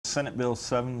Senate Bill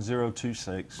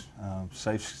 7026,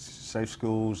 Safe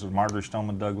Schools, the Majory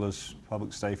Stoneman Douglas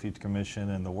Public Safety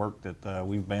Commission, and the work that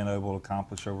we've been able to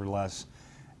accomplish over the last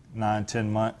 9-10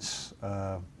 months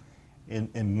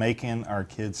in making our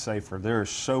kids safer. There are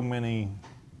so many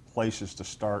places to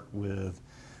start with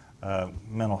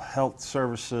mental health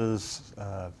services,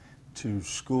 to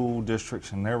school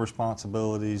districts and their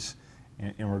responsibilities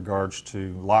in regards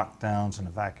to lockdowns and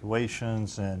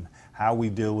evacuations and how we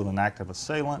deal with an active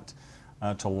assailant,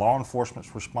 to law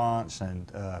enforcement's response,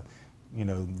 and you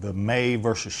know, the may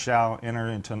versus shall enter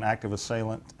into an active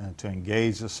assailant, to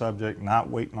engage the subject, not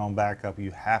waiting on backup.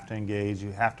 You have to engage,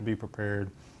 you have to be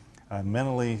prepared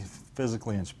mentally,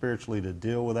 physically, and spiritually to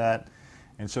deal with that.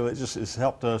 And so it's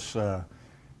helped us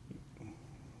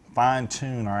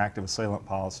fine-tune our active assailant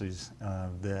policies,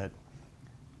 that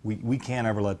we can't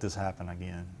ever let this happen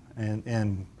again.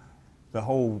 And the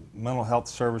whole mental health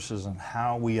services and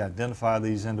how we identify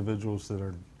these individuals that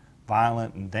are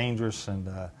violent and dangerous and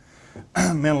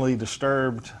mentally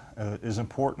disturbed is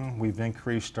important. We've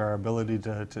increased our ability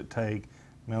to take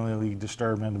mentally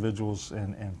disturbed individuals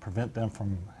and prevent them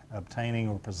from obtaining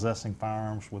or possessing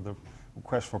firearms with the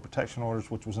request for protection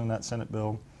orders, which was in that Senate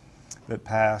bill that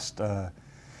passed.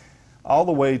 All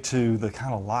the way to the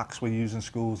kind of locks we use in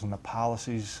schools and the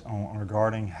policies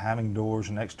regarding having doors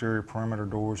and exterior perimeter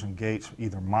doors and gates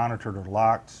either monitored or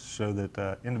locked so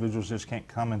that individuals just can't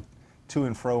come to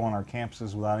and fro on our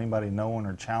campuses without anybody knowing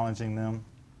or challenging them.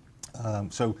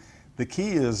 So the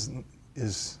key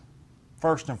is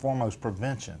first and foremost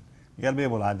prevention. You got to be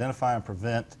able to identify and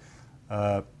prevent,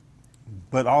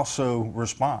 but also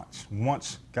response.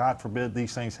 Once, God forbid,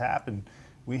 these things happen,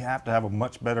 we have to have a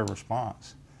much better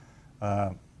response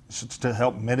to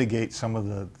help mitigate some of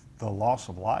the loss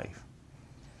of life.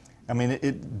 I mean,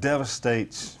 it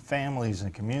devastates families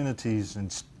and communities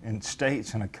and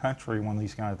states and a country when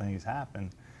these kind of things happen.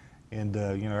 And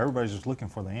you know, everybody's just looking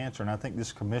for the answer. And I think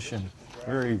this commission,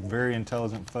 very, very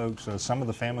intelligent folks. Some of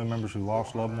the family members who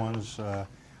lost loved ones are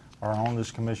on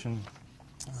this commission.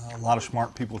 A lot of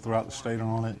smart people throughout the state are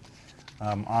on it.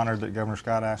 I'm honored that Governor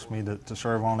Scott asked me to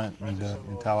serve on it in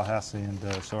Tallahassee,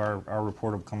 and so our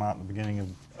report will come out in the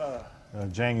beginning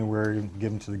of January,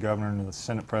 given to the governor and the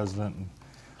Senate President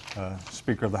and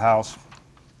Speaker of the House,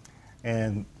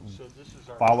 and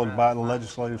followed by the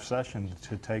legislative session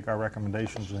to take our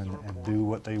recommendations and do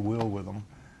what they will with them.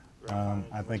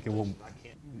 I think it will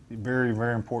be very,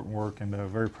 very important work, and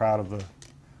very proud of the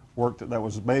work that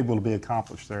was able to be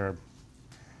accomplished there.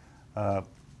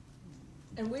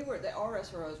 And the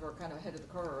RSROs were kind of ahead of the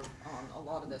curve on a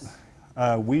lot of this.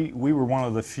 We were one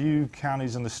of the few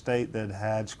counties in the state that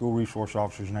had school resource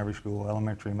officers in every school,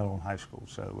 elementary, middle, and high school.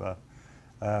 So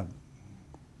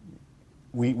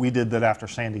we did that after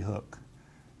Sandy Hook.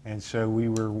 And so we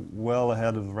were well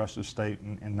ahead of the rest of the state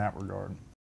in that regard.